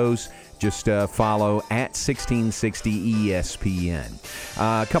and shows. Just follow at 1660 ESPN.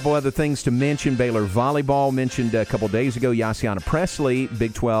 A couple other things to mention. Baylor volleyball mentioned a couple days ago. Yassiana Presley,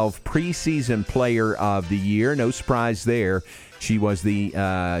 Big 12 preseason player of the year. No surprise there. She was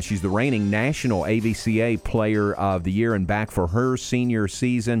she's the reigning national AVCA player of the year and back for her senior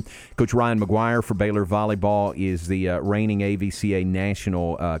season. Coach Ryan McGuire for Baylor volleyball is the reigning AVCA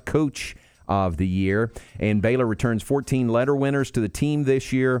national coach of the year. And Baylor returns 14 letter winners to the team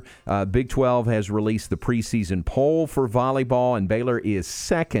this year. Big 12 has released the preseason poll for volleyball, and Baylor is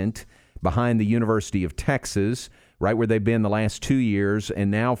second behind the University of Texas, right where they've been the last 2 years. And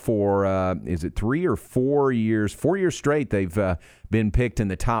now for, is it 3 or 4 years? 4 years straight, they've been picked in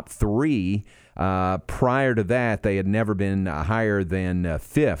the top 3. Prior to that, they had never been higher than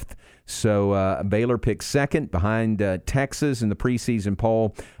fifth. So Baylor picked second behind Texas in the preseason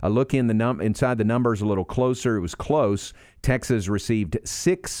poll. A look in inside the numbers a little closer. It was close. Texas received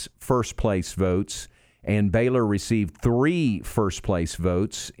 6 first-place votes, and Baylor received 3 first-place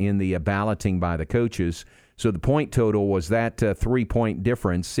votes in the balloting by the coaches. So the point total was that 3-point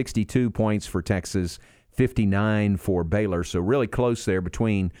difference, 62 points for Texas, 59 for Baylor. So really close there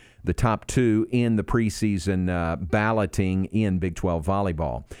between the top 2 in the preseason balloting in Big 12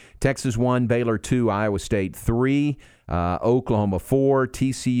 volleyball. Texas 1, Baylor 2, Iowa State 3, Oklahoma 4,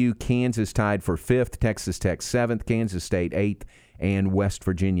 TCU, Kansas tied for 5th, Texas Tech 7th, Kansas State 8th, and West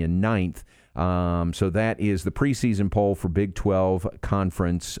Virginia 9th. So that is the preseason poll for Big 12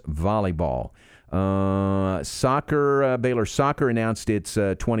 Conference volleyball. Soccer, Baylor Soccer announced its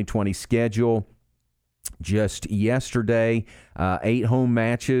 2020 schedule just yesterday. 8 home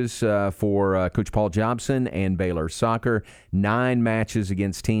matches for Coach Paul Jobson and Baylor Soccer. 9 matches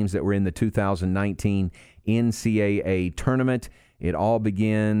against teams that were in the 2019 NCAA tournament. It all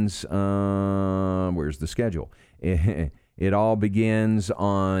begins, where's the schedule? It all begins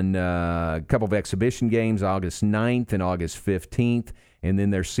on a couple of exhibition games, August 9th and August 15th. And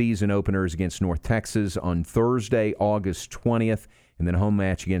then their season openers against North Texas on Thursday, August 20th. And then a home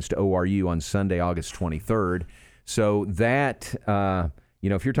match against ORU on Sunday, August 23rd. So that,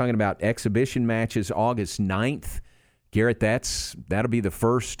 if you're talking about exhibition matches, August 9th, Garrett, that'll be the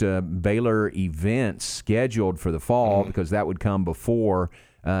first Baylor event scheduled for the fall, because that would come before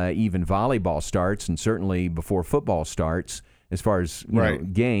even volleyball starts and certainly before football starts as far as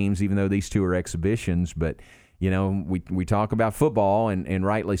games, even though these two are exhibitions. But we talk about football, and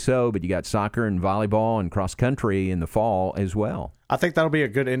rightly so, but you got soccer and volleyball and cross country in the fall as well. I think that'll be a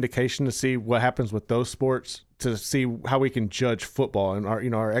good indication to see what happens with those sports, to see how we can judge football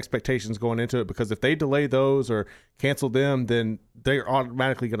and our expectations going into it. Because if they delay those or cancel them, then they're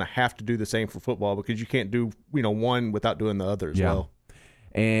automatically going to have to do the same for football, because you can't do one without doing the other as well.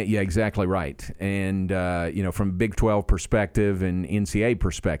 And yeah, exactly right. And from a Big 12 perspective and NCAA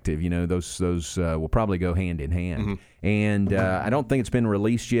perspective, those will probably go hand in hand. Mm-hmm. And I don't think it's been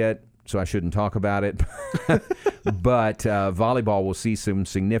released yet, so I shouldn't talk about it. But volleyball will see some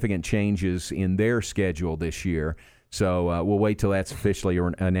significant changes in their schedule this year. So we'll wait till that's officially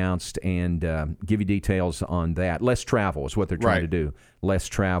announced and give you details on that. Less travel is what they're trying to do. Less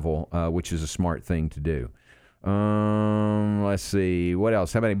travel, which is a smart thing to do. Let's see. What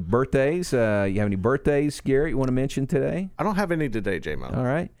else? How about any birthdays? You have any birthdays, Gary, you want to mention today? I don't have any today, J-Mo. All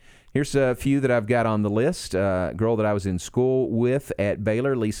right. Here's a few that I've got on the list. A girl that I was in school with at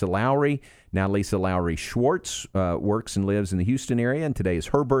Baylor, Lisa Lowry. Now Lisa Lowry Schwartz works and lives in the Houston area, and today is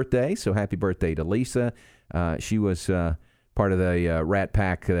her birthday, so happy birthday to Lisa. She was part of the Rat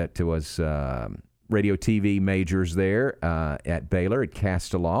Pack that was radio TV majors there at Baylor at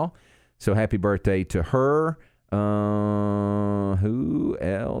Castelaw. So happy birthday to her. Who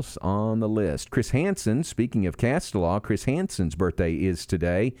else on the list? Chris Hansen. Speaking of Castelaw, Chris Hansen's birthday is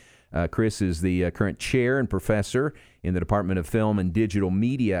today. Chris is the current chair and professor in the Department of Film and Digital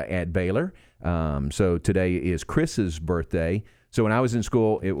Media at Baylor. So today is Chris's birthday. So when I was in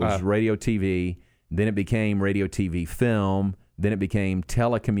school, it was radio TV. Then it became radio TV film. Then it became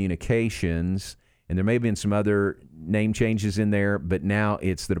telecommunications. And there may have been some other name changes in there, but now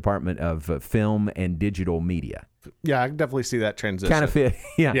it's the Department of Film and Digital Media. Yeah, I can definitely see that transition. Kind of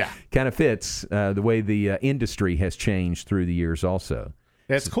kind of fits the way the industry has changed through the years also.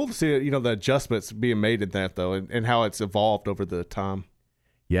 Yeah, it's cool to see the adjustments being made in that, though, and how it's evolved over the time.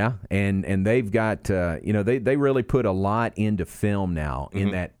 Yeah, and they've got, they really put a lot into film now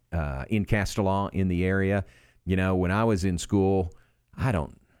in that in Castellaw, in the area. You know, when I was in school, I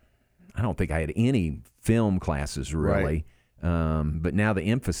don't think I had any film classes really. Right. But now the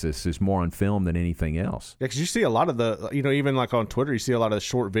emphasis is more on film than anything else. Yeah, because you see a lot of the, even like on Twitter, you see a lot of the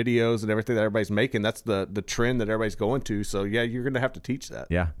short videos and everything that everybody's making. That's the trend that everybody's going to. So, yeah, you're going to have to teach that.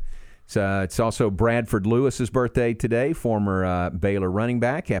 Yeah. So it's also Bradford Lewis's birthday today, former Baylor running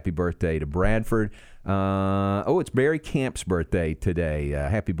back. Happy birthday to Bradford. It's Barry Camp's birthday today.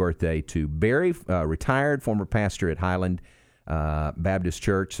 Happy birthday to Barry, retired former pastor at Highland Baptist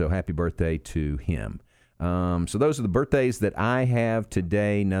Church. So happy birthday to him. So those are the birthdays that I have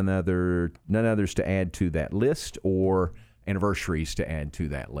today. None others to add to that list or anniversaries to add to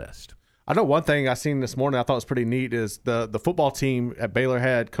that list. I know one thing I seen this morning I thought was pretty neat is the football team at Baylor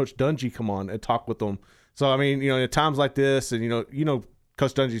had Coach Dungy come on and talk with them. So, I mean, at times like this, and,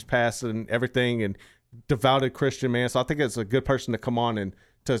 Coach Dungy's past and everything, and devoted Christian man. So I think it's a good person to come on and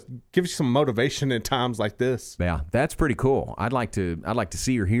to give you some motivation in times like this. Yeah, that's pretty cool. I'd like to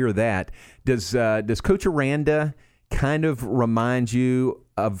see or hear that. Does Coach Aranda kind of remind you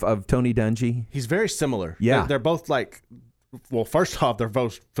of Tony Dungy? He's very similar. Yeah. They're both like, well, first off, they're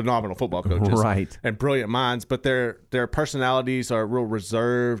both phenomenal football coaches, right, and brilliant minds. But their personalities are real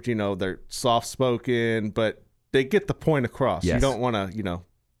reserved. They're soft spoken, but they get the point across. Yes. You don't want to,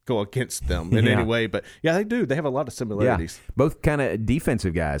 go against them in any way. But yeah, they do. They have a lot of similarities. Yeah. Both kind of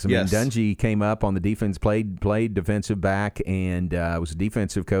defensive guys. I mean, Dungy came up on the defense, played defensive back, and was a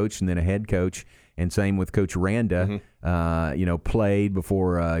defensive coach, and then a head coach. And same with Coach Aranda, played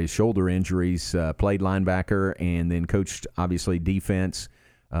before his shoulder injuries, played linebacker, and then coached, obviously, defense,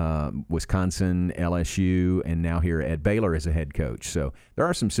 Wisconsin, LSU, and now here at Baylor as a head coach. So there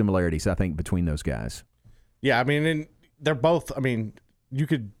are some similarities, I think, between those guys. Yeah, I mean, and they're both, they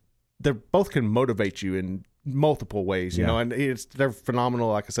both can motivate you in multiple ways, and they're phenomenal.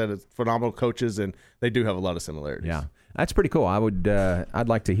 Like I said, it's phenomenal coaches, and they do have a lot of similarities. Yeah. That's pretty cool. I'd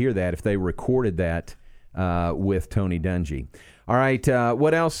like to hear that if they recorded that with Tony Dungy. All right,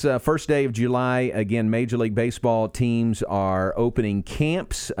 what else? First day of July, again, Major League Baseball teams are opening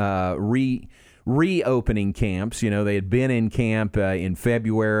camps, reopening camps. They had been in camp in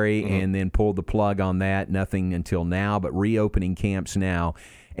February and then pulled the plug on that. Nothing until now, but reopening camps now.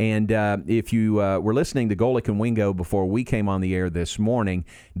 And if you were listening to Golick and Wingo before we came on the air this morning,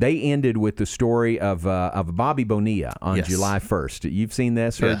 they ended with the story of Bobby Bonilla on July 1st. You've seen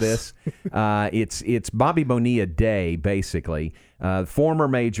this, heard this? It's Bobby Bonilla Day, basically. Former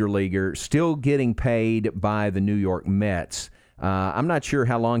major leaguer, still getting paid by the New York Mets. I'm not sure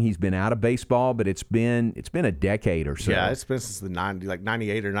how long he's been out of baseball, but it's been a decade or so. Yeah, it's been since the 90s, like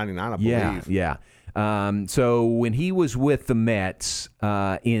 98 or 99, I believe. Yeah. So when he was with the Mets,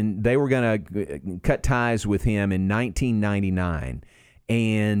 they were going to cut ties with him in 1999,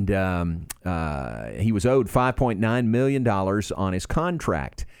 and he was owed $5.9 million on his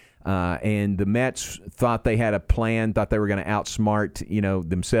contract. And the Mets thought they had a plan, thought they were going to outsmart,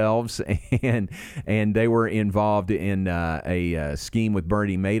 themselves, and they were involved in a scheme with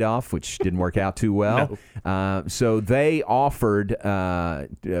Bernie Madoff, which didn't work out too well. No. So they offered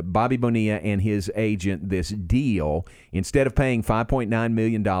Bobby Bonilla and his agent this deal. Instead of paying $5.9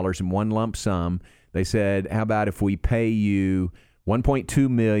 million in one lump sum, they said, "How about if we pay you $1.2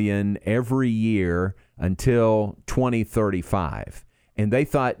 million every year until 2035?" And they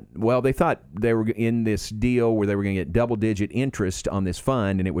thought they were in this deal where they were going to get double-digit interest on this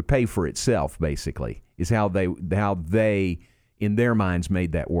fund, and it would pay for itself, basically, is how they in their minds,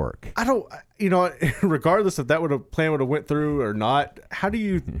 made that work. I don't, regardless if that plan would have went through or not, how do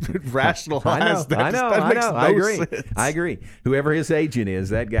you rationalize that? I know. I agree. Sense. I agree. Whoever his agent is,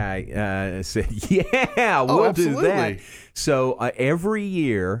 that guy said, yeah, we'll do that. So every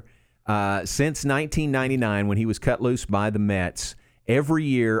year since 1999, when he was cut loose by the Mets, every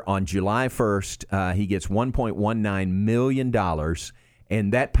year on July 1st, he gets $1.19 million,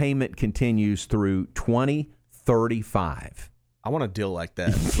 and that payment continues through 2035. I want a deal like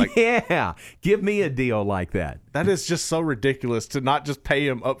that. Yeah, give me a deal like that. That is just so ridiculous to not just pay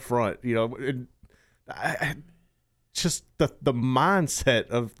him up front. Just the mindset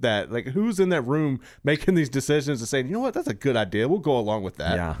of that. Like, who's in that room making these decisions and saying, you know what, that's a good idea. We'll go along with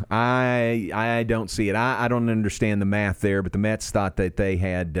that. Yeah, I don't see it. I don't understand the math there, but the Mets thought that they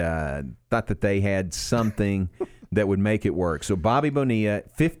had something that would make it work. So Bobby Bonilla,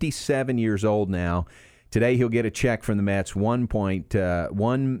 57 years old now. Today he'll get a check from the Mets,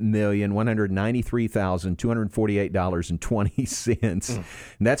 $1,193,248.20.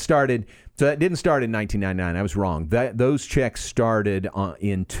 And that started. So that didn't start in 1999. I was wrong. Those checks started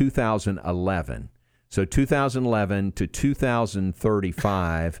in 2011. So 2011 to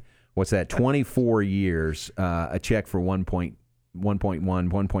 2035, what's that? 24 years, a check for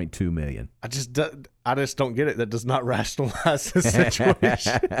 1.2 million. I just don't get it. That does not rationalize the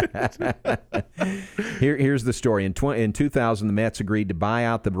situation. Here's the story. In 2000, the Mets agreed to buy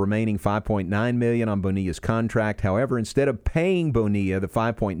out the remaining $5.9 million on Bonilla's contract. However, instead of paying Bonilla the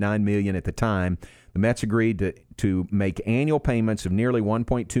 $5.9 million at the time, the Mets agreed to make annual payments of nearly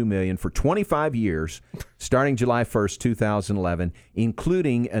 $1.2 million for 25 years, starting July 1st, 2011,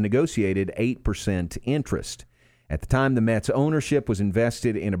 including a negotiated 8% interest. At the time, the Mets' ownership was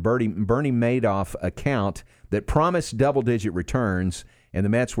invested in a Bernie Madoff account that promised double-digit returns, and the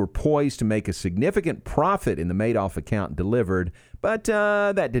Mets were poised to make a significant profit in the Madoff account delivered, but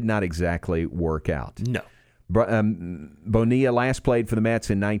that did not exactly work out. No. Bonilla last played for the Mets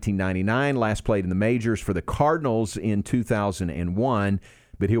in 1999, last played in the majors for the Cardinals in 2001,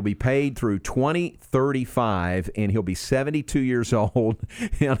 but he'll be paid through 2035, and he'll be 72 years old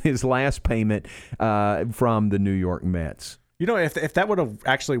on his last payment from the New York Mets. You know, if that would have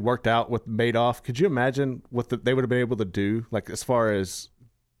actually worked out with Madoff, could you imagine what they would have been able to do? Like, as far as,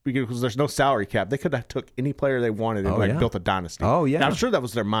 because there's no salary cap, they could have took any player they wanted and built a dynasty. Oh, yeah. Now, I'm sure that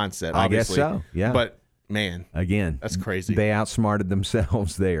was their mindset, obviously. I guess so, yeah. But, man, again, that's crazy. They outsmarted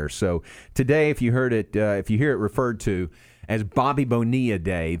themselves there. So today, if you hear it referred to as Bobby Bonilla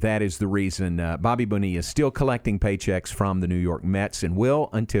Day, that is the reason. Bobby Bonilla is still collecting paychecks from the New York Mets and will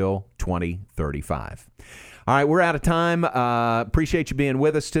until 2035. All right, we're out of time. Appreciate you being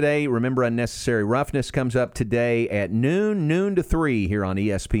with us today. Remember, Unnecessary Roughness comes up today at noon to 3 here on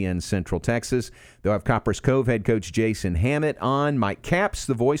ESPN Central Texas. They'll have Copperas Cove head coach Jason Hammett on. Mike Capps,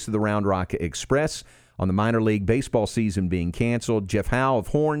 the voice of the Round Rock Express, on the minor league baseball season being canceled. Jeff Howe of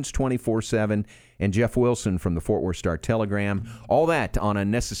Horns 24/7, and Jeff Wilson from the Fort Worth Star-Telegram. All that on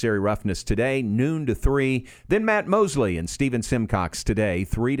Unnecessary Roughness today, noon to 3. Then Matt Mosley and Stephen Simcox today,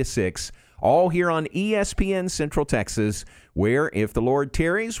 3 to 6. All here on ESPN Central Texas, where, if the Lord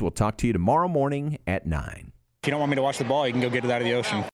tarries, we'll talk to you tomorrow morning at 9. If you don't want me to watch the ball, you can go get it out of the ocean.